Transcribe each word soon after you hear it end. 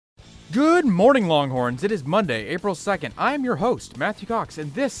Good morning, Longhorns. It is Monday, April 2nd. I am your host, Matthew Cox,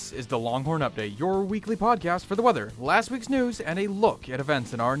 and this is the Longhorn Update, your weekly podcast for the weather, last week's news, and a look at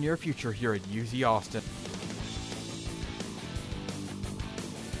events in our near future here at UT Austin.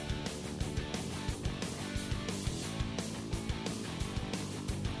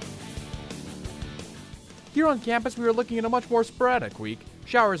 Here on campus, we are looking at a much more sporadic week.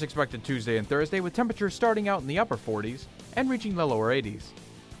 Showers expected Tuesday and Thursday, with temperatures starting out in the upper 40s and reaching the lower 80s.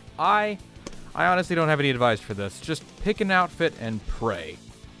 I honestly don't have any advice for this. Just pick an outfit and pray.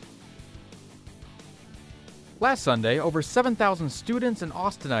 Last Sunday, over 7,000 students and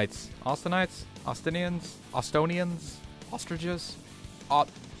Austinians,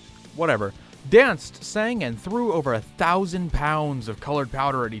 danced, sang, and threw over 1,000 pounds of colored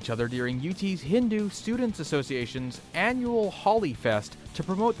powder at each other during UT's Hindu Students Association's annual Holi Fest to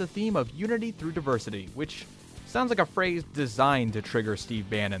promote the theme of unity through diversity, which sounds like a phrase designed to trigger Steve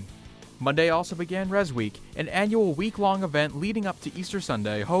Bannon. Monday also began Res Week, an annual week-long event leading up to Easter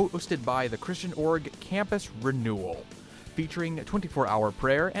Sunday hosted by the Christian Org Campus Renewal, featuring 24-hour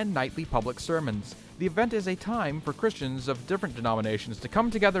prayer and nightly public sermons. The event is a time for Christians of different denominations to come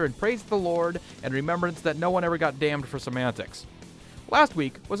together and praise the Lord and remembrance that no one ever got damned for semantics. Last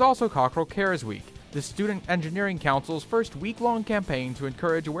week was also Cockrell Cares Week, the Student Engineering Council's first week-long campaign to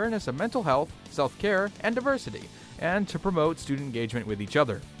encourage awareness of mental health, self-care, and diversity, and to promote student engagement with each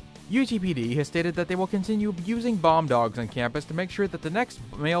other. UTPD has stated that they will continue using bomb dogs on campus to make sure that the next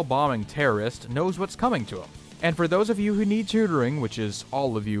mail bombing terrorist knows what's coming to him. And for those of you who need tutoring, which is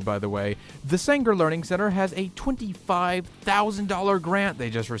all of you by the way, the Sanger Learning Center has a $25,000 grant they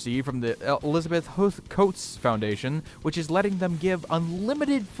just received from the Elizabeth Coates Foundation, which is letting them give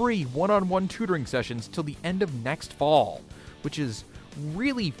unlimited free one-on-one tutoring sessions till the end of next fall, which is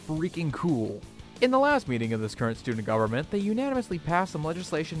really freaking cool. In the last meeting of this current student government, they unanimously passed some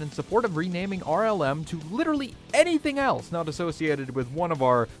legislation in support of renaming RLM to literally anything else not associated with one of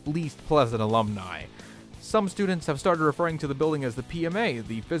our least pleasant alumni. Some students have started referring to the building as the PMA,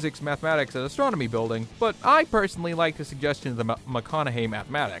 the Physics, Mathematics, and Astronomy building, but I personally like the suggestion of the McConaughey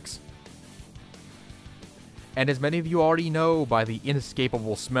Mathematics. And as many of you already know by the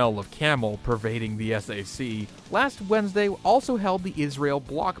inescapable smell of camel pervading the SAC, last Wednesday also held the Israel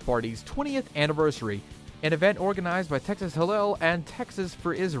Block Party's 20th anniversary, an event organized by Texas Hillel and Texas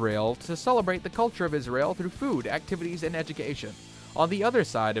for Israel to celebrate the culture of Israel through food, activities, and education. On the other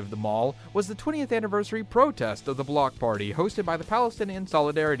side of the mall was the 20th anniversary protest of the Block Party, hosted by the Palestinian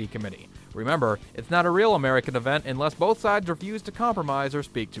Solidarity Committee. Remember, it's not a real American event unless both sides refuse to compromise or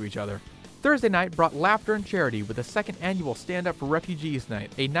speak to each other. Thursday night brought laughter and charity with the second annual Stand Up for Refugees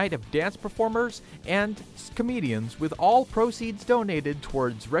Night, a night of dance performers and comedians, with all proceeds donated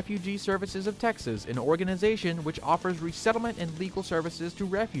towards Refugee Services of Texas, an organization which offers resettlement and legal services to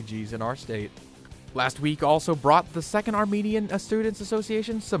refugees in our state. Last week also brought the Second Armenian Students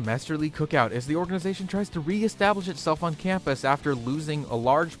Association Semesterly Cookout as the organization tries to re-establish itself on campus after losing a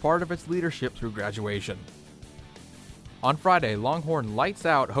large part of its leadership through graduation. On Friday, Longhorn Lights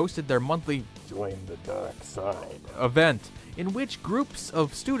Out hosted their monthly Join the Dark Side event, in which groups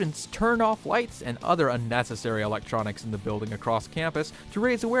of students turn off lights and other unnecessary electronics in the building across campus to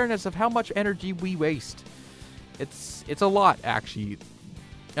raise awareness of how much energy we waste. It's a lot, actually.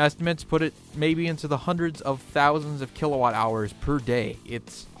 Estimates put it maybe into the hundreds of thousands of kilowatt hours per day.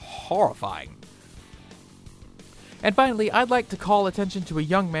 It's horrifying. And finally, I'd like to call attention to a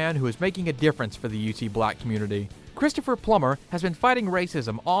young man who is making a difference for the UT Black community. Christopher Plummer has been fighting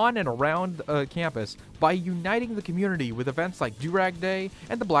racism on and around campus by uniting the community with events like Durag Day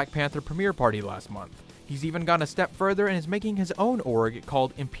and the Black Panther Premiere Party last month. He's even gone a step further and is making his own org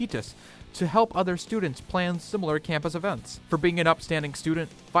called Impetus to help other students plan similar campus events. For being an upstanding student,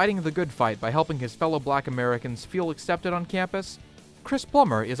 fighting the good fight by helping his fellow Black Americans feel accepted on campus, Chris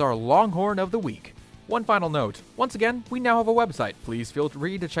Plummer is our Longhorn of the Week. One final note, once again, we now have a website. Please feel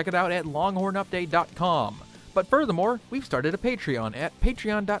free to check it out at longhornupdate.com. But furthermore, we've started a Patreon at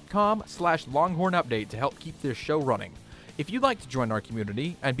patreon.com/longhornupdate to help keep this show running. If you'd like to join our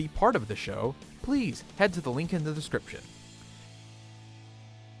community and be part of the show, please head to the link in the description.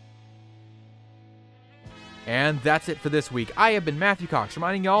 And that's it for this week. I have been Matthew Cox,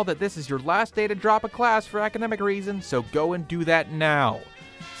 reminding y'all that this is your last day to drop a class for academic reasons, so go and do that now.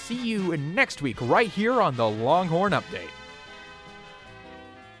 See you next week right here on the Longhorn Update.